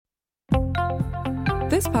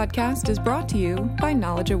This podcast is brought to you by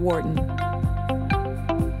Knowledge at Wharton.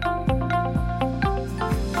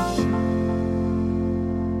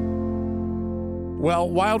 Well,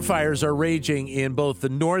 wildfires are raging in both the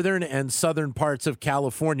northern and southern parts of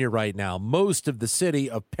California right now. Most of the city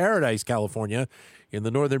of Paradise, California, in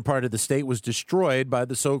the northern part of the state was destroyed by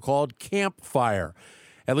the so-called Camp Fire.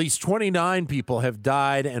 At least 29 people have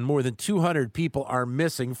died and more than 200 people are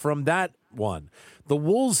missing from that one. The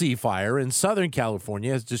Woolsey Fire in Southern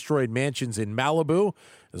California has destroyed mansions in Malibu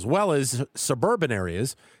as well as suburban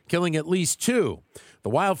areas, killing at least 2. The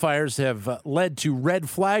wildfires have led to red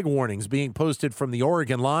flag warnings being posted from the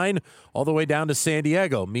Oregon line all the way down to San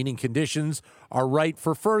Diego, meaning conditions are right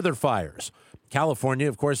for further fires. California,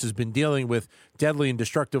 of course, has been dealing with deadly and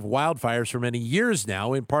destructive wildfires for many years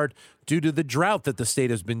now, in part due to the drought that the state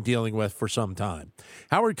has been dealing with for some time.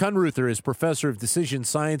 Howard Kunruther is professor of decision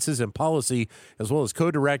sciences and policy, as well as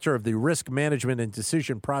co-director of the Risk Management and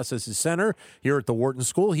Decision Processes Center here at the Wharton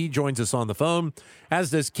School. He joins us on the phone,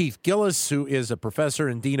 as does Keith Gillis, who is a professor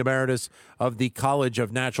and dean emeritus of the College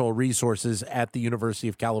of Natural Resources at the University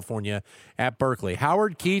of California at Berkeley.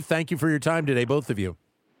 Howard, Keith, thank you for your time today, both of you.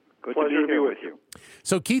 Good Pleasure to be here with you.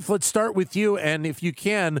 So, Keith, let's start with you. And if you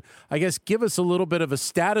can, I guess, give us a little bit of a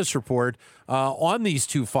status report on these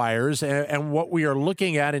 2 fires and what we are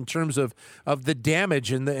looking at in terms of the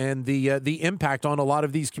damage and the impact on a lot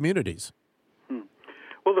of these communities.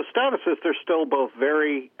 Well, the status is they're still both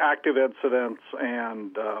very active incidents,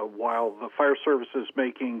 and while the fire service is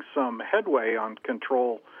making some headway on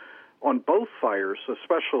control on both fires,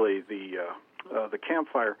 especially the Camp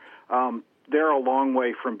Fire, they're a long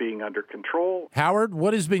way from being under control. Howard,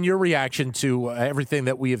 what has been your reaction to everything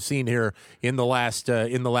that we have seen here in the last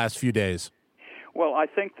few days? Well, I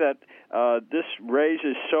think that this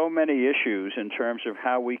raises so many issues in terms of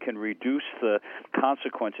how we can reduce the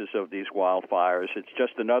consequences of these wildfires. It's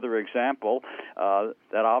just another example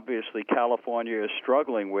that obviously California is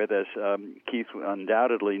struggling with, as Keith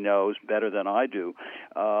undoubtedly knows better than I do.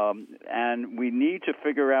 And we need to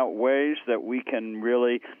figure out ways that we can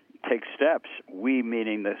really take steps, we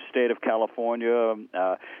meaning the state of California,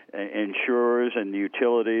 insurers and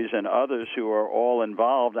utilities and others who are all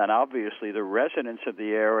involved, and obviously the residents of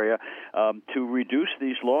the area, to reduce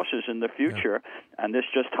these losses in the future. Yeah. And this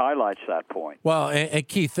just highlights that point. Well, and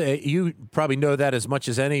Keith, you probably know that as much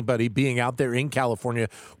as anybody being out there in California.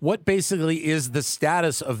 What basically is the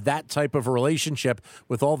status of that type of relationship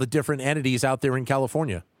with all the different entities out there in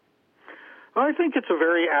California? I think it's a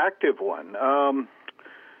very active one.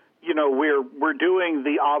 We're doing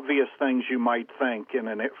the obvious things you might think in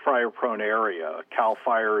a fire-prone area. CAL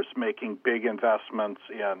FIRE is making big investments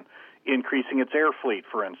in increasing its air fleet,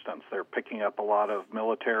 for instance. They're picking up a lot of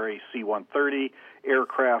military C-130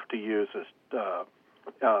 aircraft to use as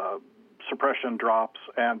suppression drops,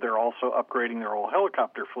 and they're also upgrading their whole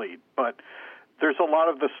helicopter fleet. But there's a lot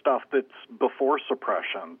of the stuff that's before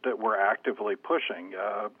suppression that we're actively pushing.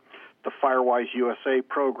 The FireWise USA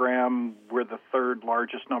program, we're the 3rd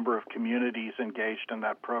largest number of communities engaged in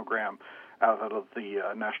that program out of the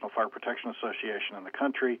National Fire Protection Association in the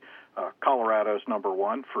country. Colorado's number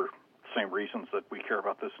 1 for the same reasons that we care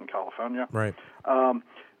about this in California. Right.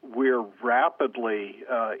 We're rapidly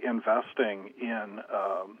investing in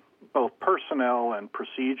both personnel and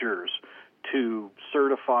procedures to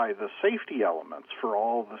certify the safety elements for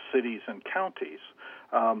all the cities and counties.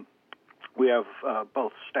 We have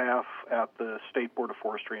both staff at the State Board of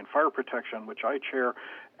Forestry and Fire Protection, which I chair,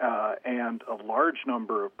 and a large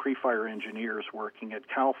number of pre-fire engineers working at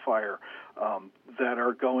CAL FIRE that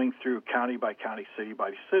are going through county by county, city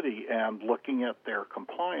by city, and looking at their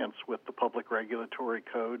compliance with the Public Regulatory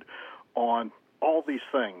Code on all these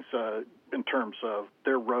things in terms of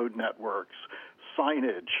their road networks,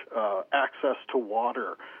 signage, access to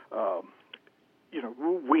water.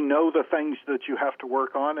 We know the things that you have to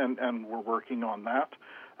work on, and we're working on that.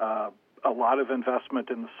 A lot of investment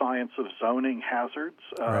in the science of zoning hazards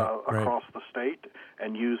across the state,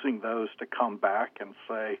 and using those to come back and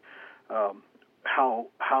say how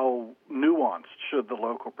nuanced should the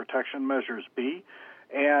local protection measures be.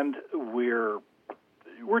 And we're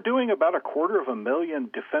doing about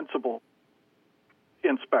 250,000 defensible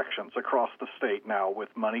inspections across the state now with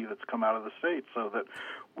money that's come out of the state, so that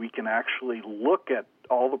we can actually look at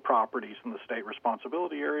all the properties in the state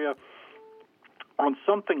responsibility area on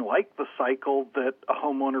something like the cycle that a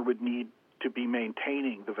homeowner would need to be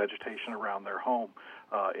maintaining the vegetation around their home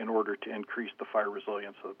in order to increase the fire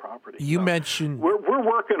resilience of the property. You mentioned we're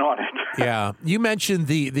working on it. Yeah, you mentioned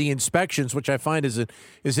the inspections, which I find is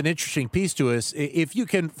an interesting piece to us. If you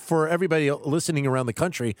can, for everybody listening around the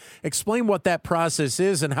country, explain what that process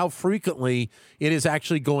is and how frequently it is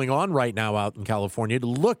actually going on right now out in California to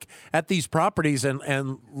look at these properties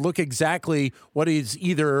and look exactly what is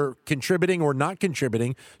either contributing or not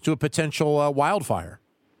contributing to a potential wildfire.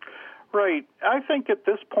 Right. I think at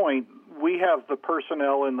this point we have the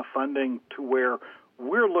personnel and the funding to where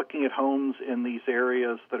we're looking at homes in these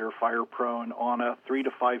areas that are fire prone on a 3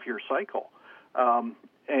 to 5 year cycle. And,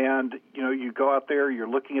 you go out there, you're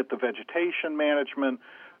looking at the vegetation management,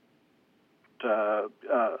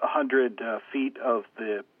 100 feet of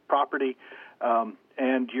the property,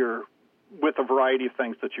 and you're with a variety of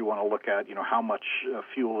things that you want to look at, how much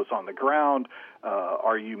fuel is on the ground,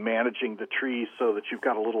 are you managing the trees so that you've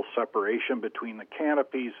got a little separation between the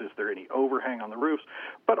canopies, is there any overhang on the roofs,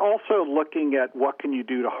 but also looking at what can you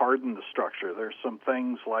do to harden the structure. There's some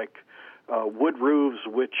things like wood roofs,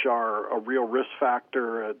 which are a real risk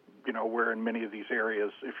factor, where in many of these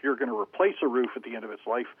areas, if you're going to replace a roof at the end of its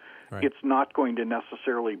life, right, it's not going to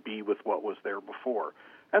necessarily be with what was there before.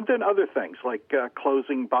 And then other things like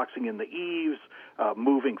boxing in the eaves,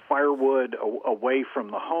 moving firewood away from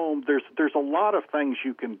the home. There's a lot of things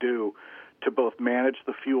you can do to both manage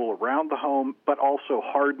the fuel around the home, but also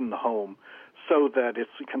harden the home so that it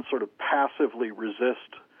can sort of passively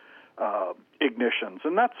resist ignitions.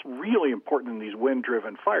 And that's really important in these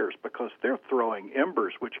wind-driven fires because they're throwing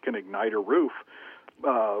embers which can ignite a roof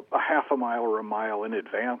a half a mile or a mile in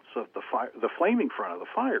advance of the flaming front of the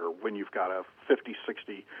fire. When you've got a 50,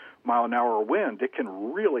 60 mile an hour wind, it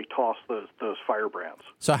can really toss those firebrands.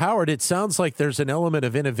 So, Howard, it sounds like there's an element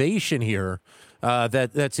of innovation here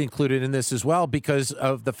that's included in this as well, because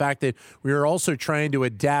of the fact that we are also trying to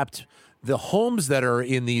adapt the homes that are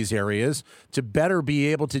in these areas to better be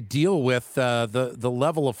able to deal with the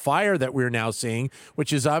level of fire that we're now seeing,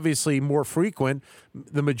 which is obviously more frequent.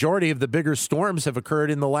 The majority of the bigger storms have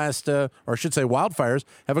occurred in the last, or I should say wildfires,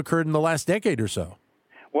 have occurred in the last decade or so.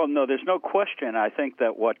 Well, no, there's no question. I think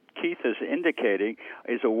that what Keith is indicating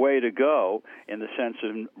is a way to go in the sense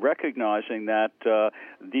of recognizing that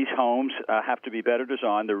these homes have to be better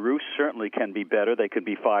designed. The roofs certainly can be better. They could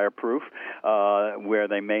be fireproof where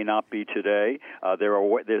they may not be today.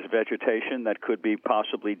 There's vegetation that could be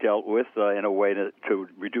possibly dealt with in a way to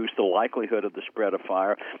reduce the likelihood of the spread of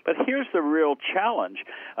fire. But here's the real challenge.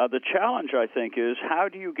 The challenge, I think, is how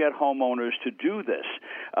do you get homeowners to do this?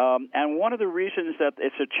 And one of the reasons that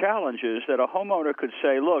it's a challenge is that a homeowner could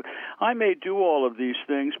say, look, I may do all of these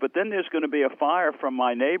things, but then there's going to be a fire from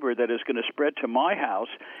my neighbor that is going to spread to my house,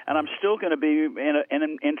 and I'm still going to be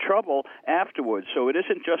in trouble afterwards. So it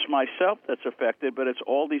isn't just myself that's affected, but it's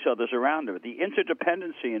all these others around it. The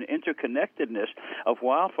interdependency and interconnectedness of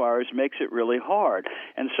wildfires makes it really hard.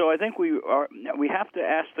 And so I think we have to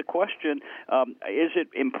ask the question, is it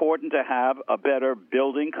important to have a better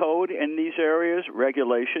building code in these areas,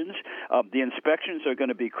 regulations? The inspections are going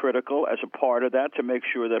to be critical as a part of that to make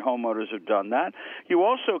sure that homeowners have done that. You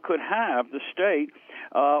also could have the state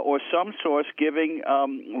or some source giving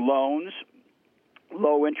loans,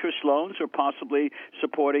 low-interest loans, or possibly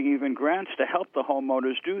supporting even grants to help the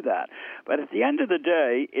homeowners do that. But at the end of the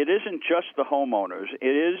day, it isn't just the homeowners.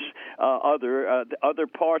 It is other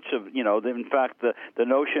parts of, in fact, the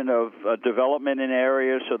notion of development in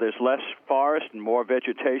areas so there's less forest and more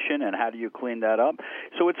vegetation, and how do you clean that up?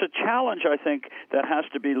 So it's a challenge, I think, that has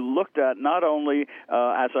to be looked at not only,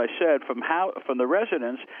 as I said, from the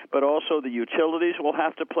residents, but also the utilities will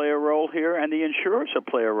have to play a role here, and the insurers will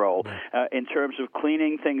play a role in terms of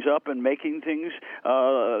cleaning things up and making things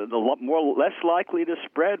less likely to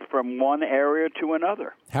spread from one area to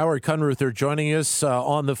another. Howard Kunruther joining us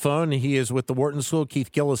on the phone. He is with the Wharton School.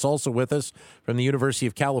 Keith Gillis also with us from the University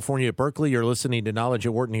of California at Berkeley. You're listening to Knowledge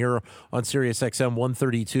at Wharton here on Sirius XM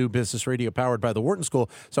 132 Business Radio, powered by the Wharton School.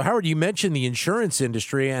 So, Howard, you mentioned the insurance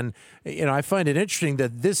industry, and I find it interesting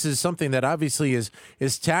that this is something that obviously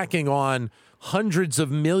is tacking on hundreds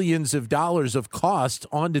of millions of dollars of cost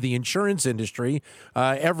onto the insurance industry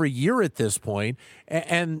every year at this point.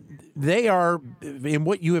 And they are, in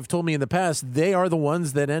what you have told me in the past, they are the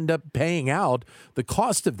ones that end up paying out the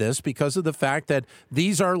cost of this because of the fact that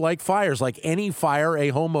these are like fires, like any fire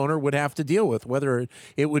a homeowner would have to deal with, whether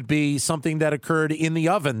it would be something that occurred in the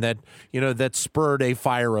oven that spurred a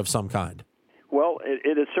fire of some kind. Well,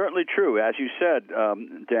 it is certainly true, as you said,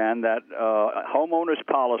 Dan, that homeowners'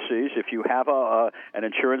 policies, if you have an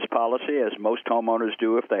insurance policy, as most homeowners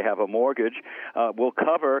do if they have a mortgage, will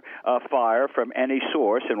cover fire from any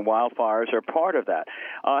source, and wildfires are part of that.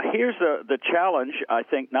 Here's the challenge, I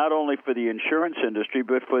think, not only for the insurance industry,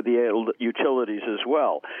 but for the utilities as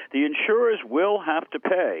well. The insurers will have to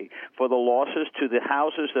pay for the losses to the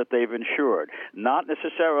houses that they've insured, not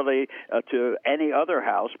necessarily to any other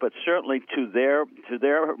house, but certainly to their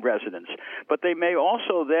residents. But they may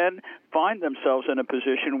also then find themselves in a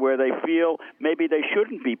position where they feel maybe they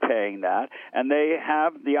shouldn't be paying that, and they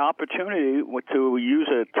have the opportunity, to use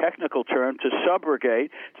a technical term, to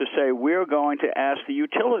subrogate, to say we're going to ask the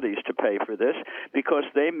utilities to pay for this because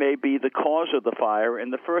they may be the cause of the fire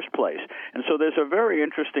in the first place. And so there's a very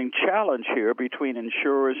interesting challenge here between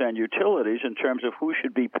insurers and utilities in terms of who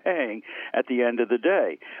should be paying at the end of the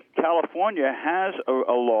day. California has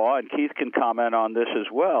a law, and Keith can comment on this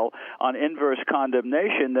as well, on inverse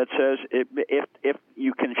condemnation that says if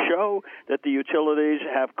you can show that the utilities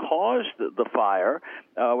have caused the fire,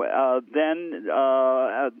 then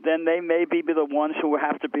they may be the ones who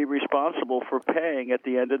have to be responsible for paying at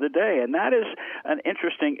the end of the day. And that is an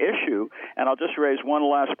interesting issue, and I'll just raise one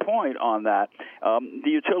last point on that. The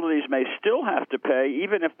utilities may still have to pay,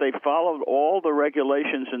 even if they followed all the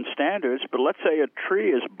regulations and standards, but let's say a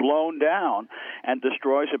tree is blown down and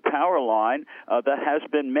destroys a power line that has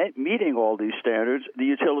been meeting all these standards, the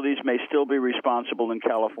utilities may still be responsible in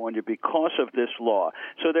California because of this law.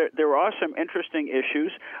 So there are some interesting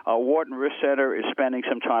issues. Wharton Risk Center is spending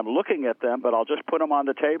some time looking at them, but I'll just put them on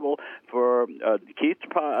the table for Keith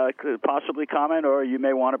to possibly comment, or you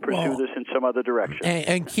may want to pursue this in some other direction.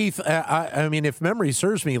 And Keith, I mean, if memory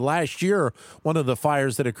serves me, last year, one of the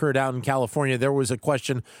fires that occurred out in California, there was a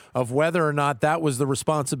question of whether or not that was the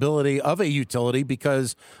responsibility of a utility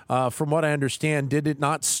because, from what I understand, did it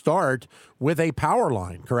not start with a power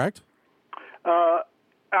line, correct?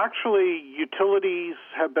 Actually, utilities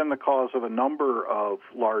have been the cause of a number of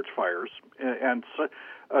large fires, and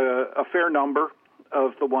a fair number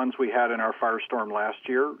of the ones we had in our firestorm last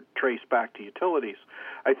year traced back to utilities.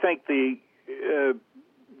 I think the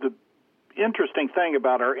interesting thing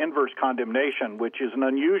about our inverse condemnation, which is an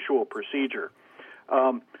unusual procedure,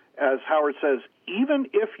 as Howard says, even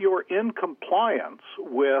if you're in compliance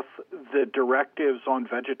with the directives on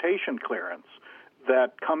vegetation clearance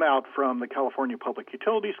that come out from the California Public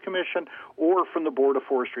Utilities Commission or from the Board of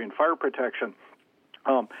Forestry and Fire Protection,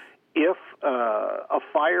 if a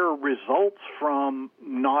fire results from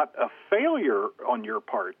not a failure on your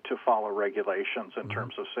part to follow regulations in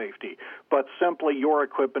terms of safety, but simply your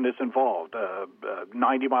equipment is involved,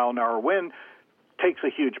 90-mile-an-hour wind takes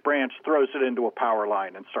a huge branch, throws it into a power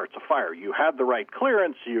line, and starts a fire. You had the right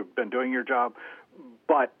clearance, you've been doing your job,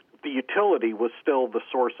 but the utility was still the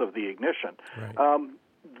source of the ignition, right.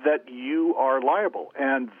 That you are liable.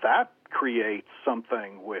 And that creates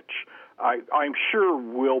something which I'm sure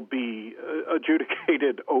will be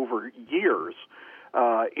adjudicated over years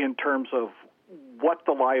in terms of what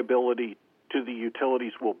the liability to the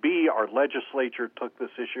utilities will be. Our legislature took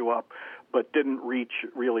this issue up, but didn't reach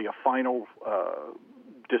really a final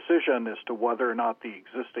decision as to whether or not the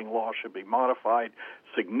existing law should be modified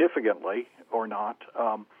significantly or not.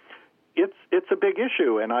 It's a big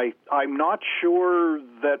issue, and I'm not sure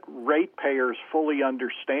that ratepayers fully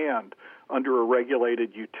understand under a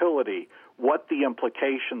regulated utility what the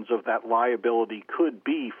implications of that liability could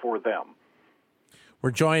be for them. We're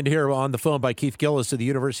joined here on the phone by Keith Gillis of the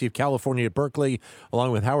University of California at Berkeley, along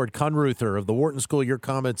with Howard Conruther of the Wharton School. Your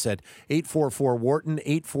comments at 844-WHARTON,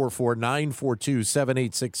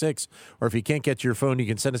 844-942-7866. Or if you can't get to your phone, you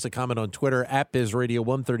can send us a comment on Twitter at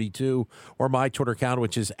BizRadio132 or my Twitter account,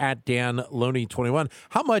 which is at DanLoney21.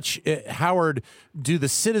 How much, Howard, do the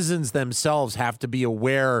citizens themselves have to be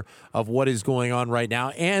aware of what is going on right now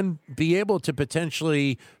and be able to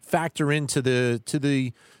potentially factor into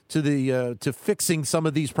to fixing some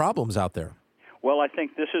of these problems out there? Well, I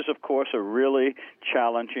think this is, of course, a really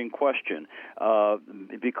challenging question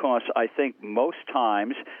because I think most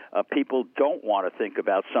times people don't want to think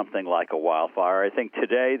about something like a wildfire. I think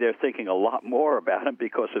today they're thinking a lot more about it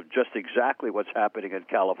because of just exactly what's happening in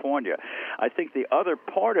California. I think the other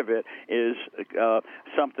part of it is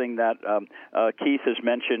something that Keith has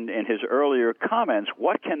mentioned in his earlier comments.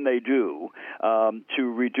 What can they do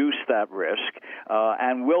to reduce that risk,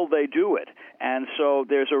 and will they do it? And so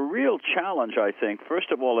there's a real challenge, I I think,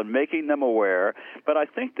 first of all, in making them aware, but I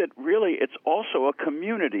think that really it's also a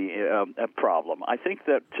community problem. I think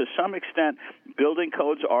that to some extent building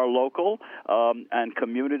codes are local, and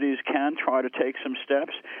communities can try to take some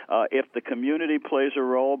steps. If the community plays a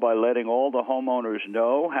role by letting all the homeowners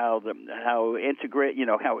know how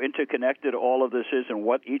interconnected all of this is and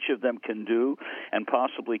what each of them can do, and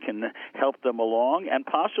possibly can help them along, and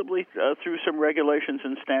possibly through some regulations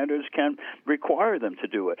and standards can require them to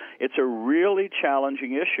do it. It's a really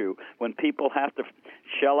challenging issue when people have to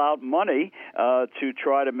shell out money to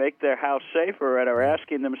try to make their house safer and are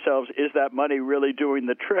asking themselves, is that money really doing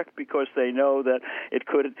the trick? Because they know that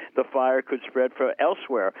the fire could spread for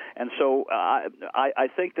elsewhere. And so I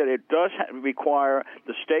think that it does require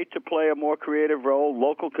the state to play a more creative role,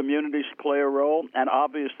 local communities to play a role, and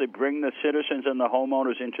obviously bring the citizens and the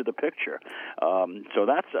homeowners into the picture. So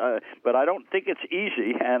that's, but I don't think it's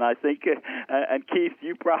easy, and I think, and Keith,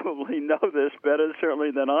 you probably know this better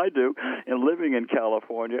certainly than I do in living in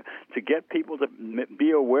California, to get people to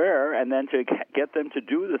be aware and then to get them to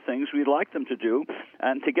do the things we'd like them to do,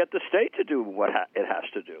 and to get the state to do what it has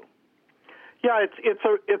to do. Yeah,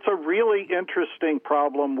 it's a really interesting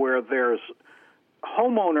problem where there's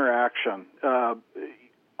homeowner action.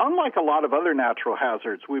 Unlike a lot of other natural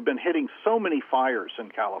hazards, we've been hitting so many fires in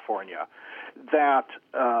California that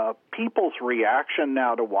people's reaction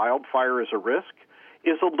now to wildfire as a risk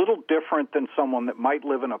is a little different than someone that might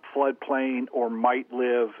live in a floodplain or might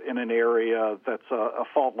live in an area that's a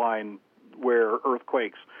fault line where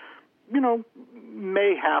earthquakes,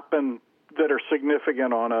 may happen that are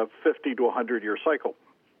significant on a 50 to 100-year cycle.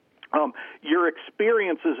 Your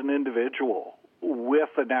experience as an individual with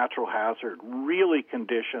a natural hazard really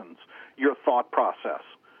conditions your thought process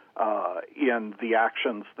in the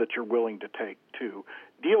actions that you're willing to take to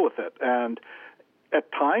deal with it. And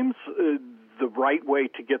at times, the right way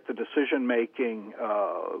to get the decision-making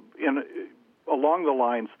along the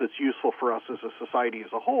lines that's useful for us as a society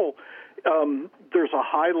as a whole, there's a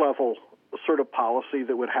high-level sort of policy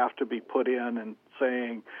that would have to be put in and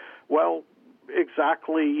saying, well,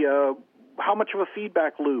 exactly how much of a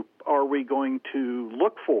feedback loop are we going to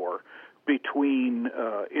look for between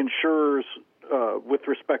insurers with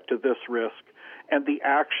respect to this risk and the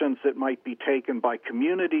actions that might be taken by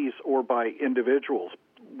communities or by individuals,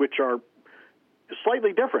 which are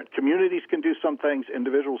slightly different. Communities can do some things,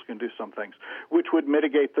 individuals can do some things, which would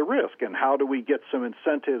mitigate the risk. And how do we get some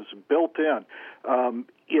incentives built in?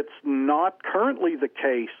 It's not currently the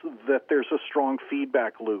case that there's a strong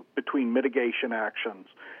feedback loop between mitigation actions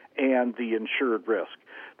and the insured risk.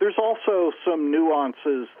 There's also some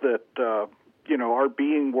nuances that are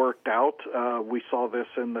being worked out. We saw this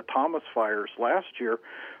in the Thomas fires last year.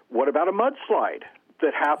 What about a mudslide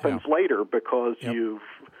that happens later because you've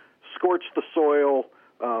scorched the soil,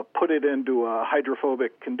 put it into a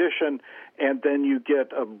hydrophobic condition, and then you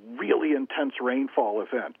get a really intense rainfall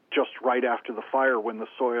event just right after the fire when the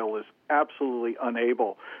soil is absolutely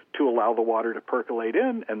unable to allow the water to percolate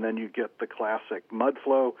in, and then you get the classic mud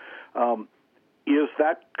flow. Is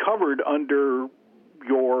that covered under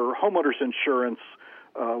your homeowner's insurance,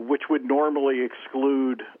 which would normally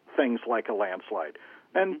exclude things like a landslide?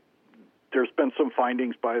 And there's been some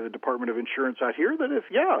findings by the Department of Insurance out here that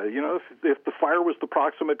if the fire was the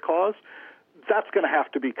proximate cause, that's going to have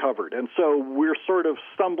to be covered. And so we're sort of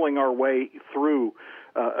stumbling our way through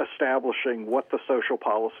establishing what the social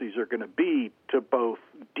policies are going to be to both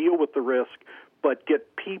deal with the risk but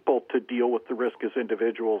get people to deal with the risk as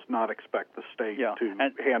individuals, not expect the state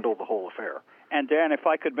to handle the whole affair. And Dan, if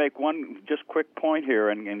I could make one just quick point here,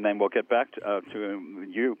 and then we'll get back to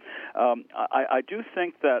you. I do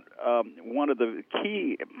think that one of the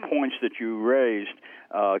key points that you raised,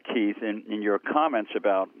 Keith, in your comments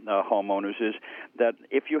about homeowners is that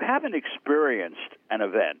if you haven't experienced an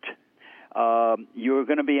event, you're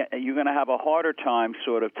going to have a harder time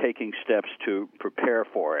sort of taking steps to prepare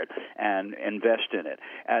for it and invest in it.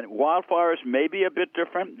 And wildfires may be a bit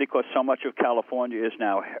different because so much of California is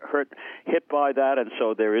now hit by that, and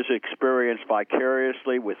so there is experience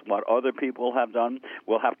vicariously with what other people have done.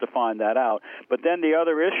 We'll have to find that out. But then the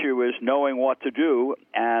other issue is knowing what to do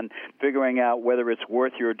and figuring out whether it's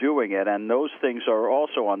worth your doing it, and those things are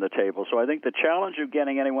also on the table. So I think the challenge of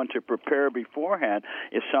getting anyone to prepare beforehand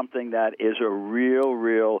is something that is a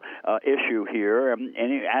real issue here.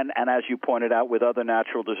 And as you pointed out, with other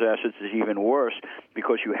natural disasters, it's even worse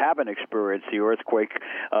because you haven't experienced the earthquake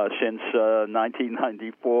since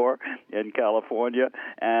 1994 in California,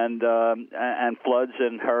 and floods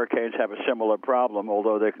and hurricanes have a similar problem,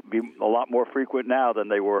 although they can be a lot more frequent now than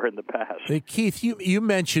they were in the past. Hey, Keith, you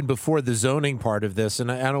mentioned before the zoning part of this,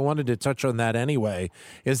 and I wanted to touch on that anyway,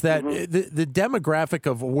 is that the demographic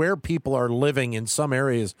of where people are living in some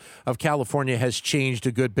areas of California has changed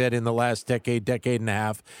a good bit in the last decade and a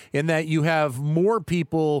half, in that you have more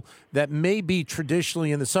people that may be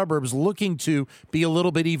traditionally in the suburbs looking to be a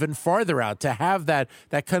little bit even farther out, to have that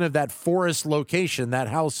kind of that forest location, that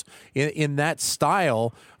house in that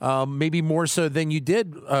style, maybe more so than you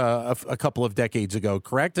did a couple of decades ago,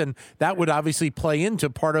 correct? And that would obviously play into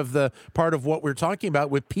part of what we're talking about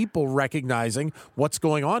with people recognizing what's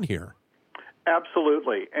going on here.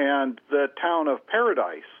 Absolutely. And the town of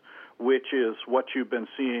Paradise, which is what you've been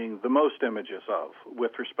seeing the most images of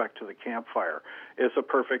with respect to the Camp Fire, is a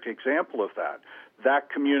perfect example of that. That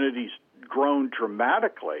community's grown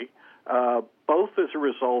dramatically, both as a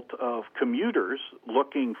result of commuters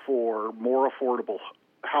looking for more affordable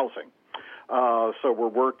housing. So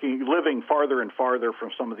we're living farther and farther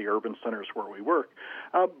from some of the urban centers where we work.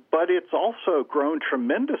 But it's also grown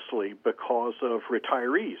tremendously because of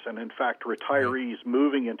retirees. And in fact, retirees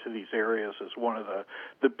moving into these areas is one of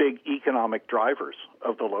the big economic drivers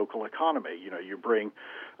of the local economy. You know, you bring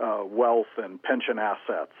wealth and pension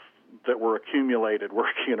assets that were accumulated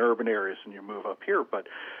working in urban areas, and you move up here. But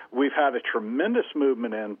we've had a tremendous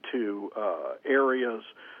movement into areas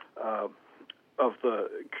of the,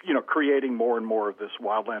 creating more and more of this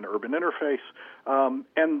wildland-urban interface.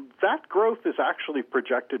 And that growth is actually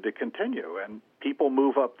projected to continue. And people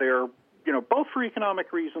move up there, both for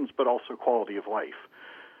economic reasons, but also quality of life.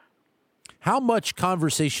 How much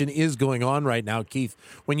conversation is going on right now, Keith,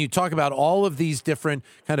 when you talk about all of these different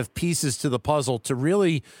kind of pieces to the puzzle to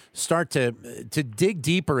really start to dig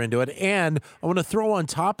deeper into it? And I want to throw on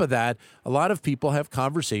top of that, a lot of people have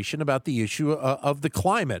conversation about the issue of the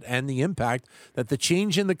climate and the impact that the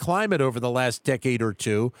change in the climate over the last decade or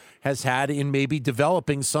two has had in maybe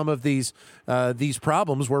developing some of these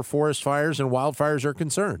problems where forest fires and wildfires are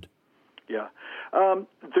concerned. Yeah.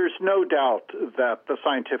 There's no doubt that the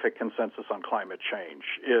scientific consensus on climate change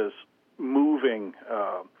is moving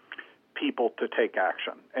people to take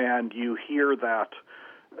action. And you hear that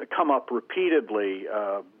come up repeatedly.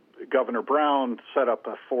 Governor Brown set up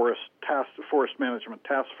a forest management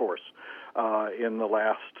task force in the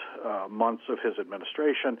last months of his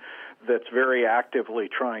administration that's very actively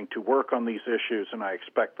trying to work on these issues, and I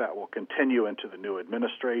expect that will continue into the new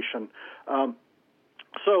administration.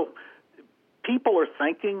 So people are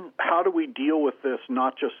thinking, how do we deal with this,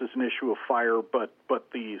 not just as an issue of fire, but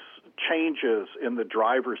these changes in the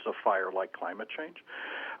drivers of fire, like climate change?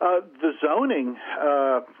 The zoning,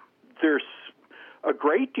 there's a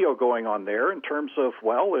great deal going on there in terms of,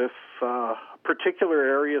 if particular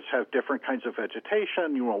areas have different kinds of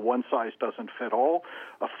vegetation, one size doesn't fit all.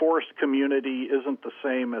 A forest community isn't the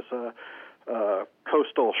same as a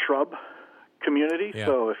coastal shrub community. Yeah.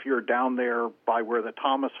 So if you're down there by where the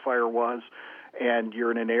Thomas Fire was and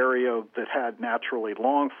you're in an area that had naturally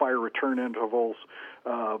long fire return intervals,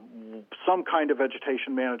 some kind of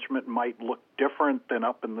vegetation management might look different than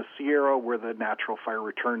up in the Sierra where the natural fire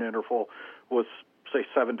return interval was, say,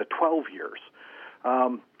 7 to 12 years.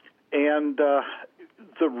 And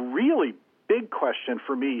the really big question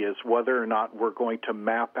for me is whether or not we're going to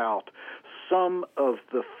map out some of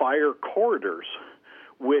the fire corridors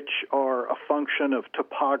which are a function of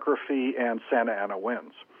topography and Santa Ana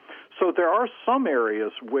winds. So there are some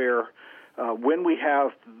areas where when we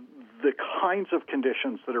have the kinds of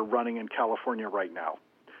conditions that are running in California right now,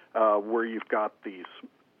 where you've got these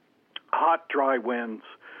hot, dry winds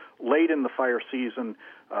late in the fire season,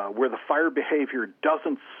 where the fire behavior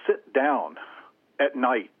doesn't sit down at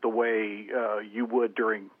night the way you would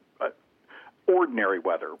during ordinary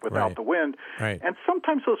weather without the wind. Right. And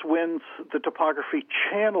sometimes those winds, the topography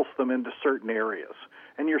channels them into certain areas.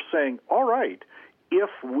 And you're saying, all right, if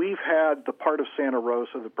we've had the part of Santa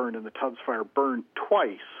Rosa that burned in the Tubbs Fire burned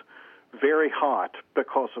twice, very hot,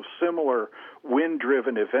 because of similar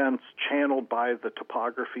wind-driven events channeled by the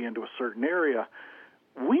topography into a certain area,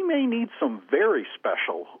 we may need some very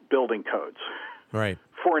special building codes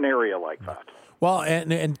for an area like that. Well,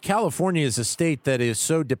 and California is a state that is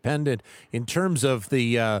so dependent in terms of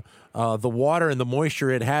the water and the moisture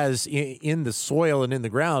it has in the soil and in the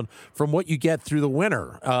ground from what you get through the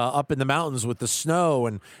winter up in the mountains with the snow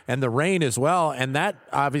and the rain as well. And that,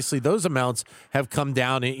 obviously, those amounts have come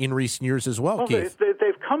down in recent years as well, Keith.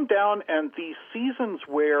 They've come down, and the seasons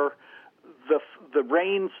where the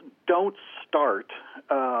rains don't start,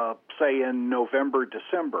 say, in November,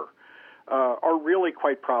 December, are really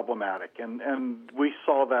quite problematic. And we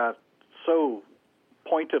saw that so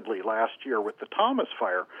pointedly last year with the Thomas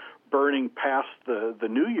Fire burning past the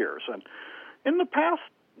New Year's. And in the past,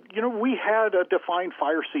 we had a defined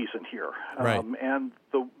fire season here. Right. And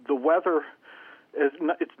the weather,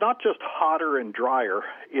 it's not just hotter and drier,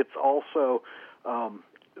 it's also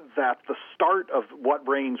that the start of what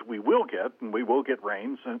rains we will get, and we will get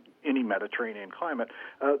rains in any Mediterranean climate,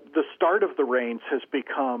 the start of the rains has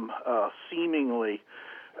become seemingly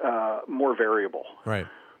more variable. Right.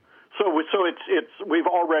 So it's we've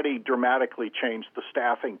already dramatically changed the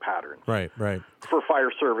staffing patterns. Right. For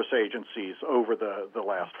fire service agencies over the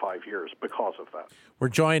last 5 years because of that. We're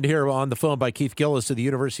joined here on the phone by Keith Gillis of the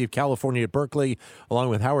University of California at Berkeley, along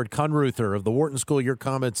with Howard Kunruther of the Wharton School. Your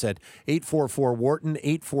comments at 844-WHARTON,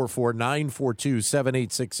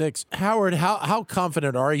 844-942-7866. Howard, how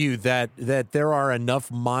confident are you that there are enough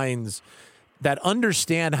minds that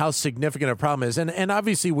understand how significant a problem is, and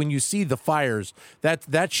obviously when you see the fires,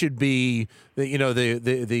 that should be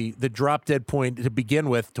the drop dead point to begin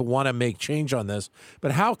with to want to make change on this.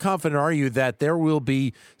 But how confident are you that there will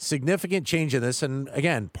be significant change in this? And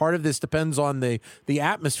again, part of this depends on the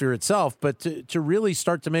atmosphere itself, but to really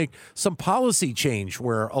start to make some policy change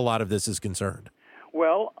where a lot of this is concerned.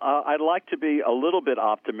 Well, I'd like to be a little bit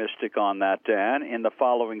optimistic on that, Dan, in the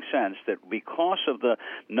following sense, that because of the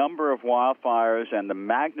number of wildfires and the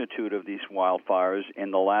magnitude of these wildfires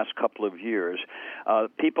in the last couple of years,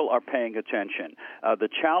 people are paying attention. The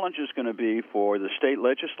challenge is going to be for the state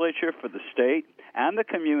legislature, for the state, and the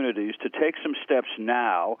communities to take some steps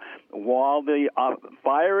now while the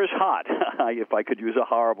fire is hot, if I could use a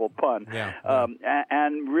horrible pun,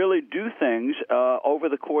 and really do things over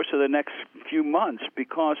the course of the next few months.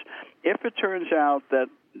 Because if it turns out that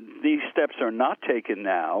these steps are not taken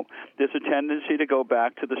now, there's a tendency to go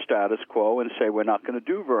back to the status quo and say we're not going to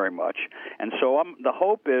do very much. And so the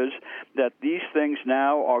hope is that these things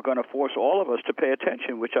now are going to force all of us to pay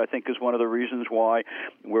attention, which I think is one of the reasons why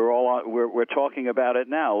we're talking about it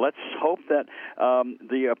now. Let's hope that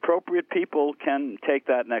the appropriate people can take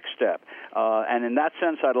that next step. And in that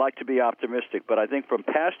sense, I'd like to be optimistic. But I think from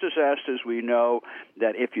past disasters, we know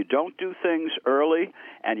that if you don't do things early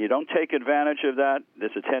and you don't take advantage of that,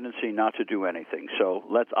 there's a tendency not to do anything. So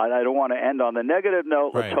I don't want to end on the negative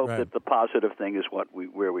note. Let's hope that the positive thing is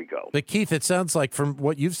where we go. But Keith, it sounds like from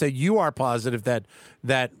what you've said, you are positive that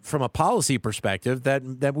from a policy perspective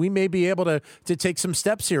that we may be able to take some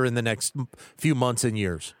steps here in the next few months and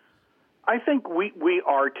years. I think we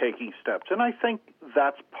are taking steps, and I think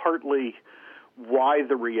that's partly why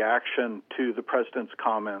the reaction to the president's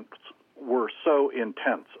comments were so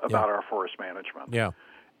intense about our forest management. Yeah.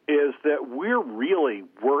 Is that we're really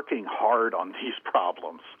working hard on these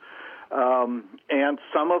problems. And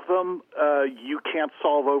some of them you can't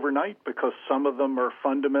solve overnight because some of them are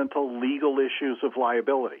fundamental legal issues of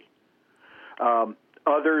liability.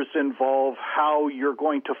 Others involve how you're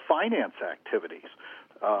going to finance activities.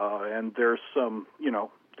 And there's some,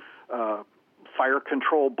 fire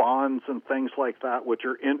control bonds and things like that, which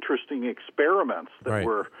are interesting experiments that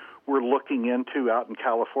we're looking into out in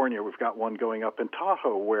California. We've got one going up in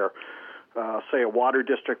Tahoe where, say, a water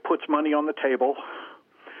district puts money on the table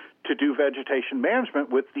to do vegetation management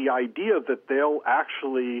with the idea that they'll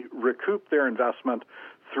actually recoup their investment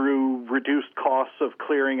through reduced costs of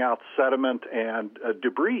clearing out sediment and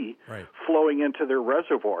debris flowing into their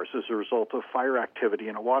reservoirs as a result of fire activity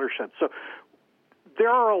in a watershed. So there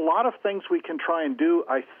are a lot of things we can try and do.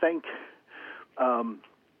 I think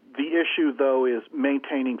the issue, though, is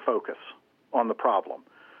maintaining focus on the problem.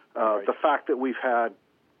 The fact that we've had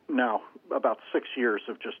now about 6 years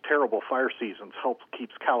of just terrible fire seasons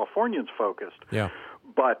keeps Californians focused. Yeah.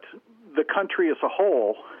 But the country as a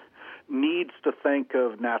whole needs to think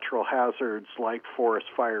of natural hazards like forest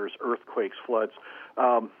fires, earthquakes, floods,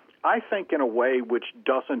 I think in a way which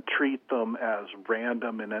doesn't treat them as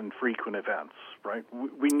random and infrequent events, right?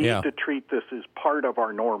 We need to treat this as part of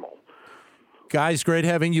our normal. Guys, great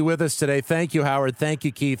having you with us today. Thank you, Howard. Thank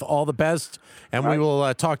you, Keith. All the best, and we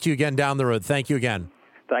will talk to you again down the road. Thank you again.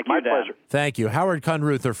 Thank you, My Dan. pleasure. Thank you. Howard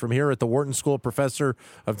Kunruther from here at the Wharton School, Professor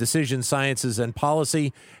of Decision Sciences and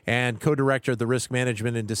Policy and co-director of the Risk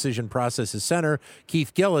Management and Decision Processes Center.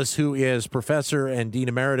 Keith Gillis, who is Professor and Dean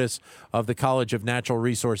Emeritus of the College of Natural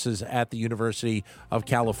Resources at the University of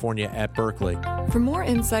California at Berkeley. For more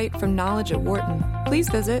insight from Knowledge at Wharton, please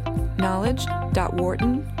visit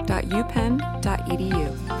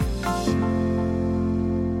knowledge.wharton.upenn.edu.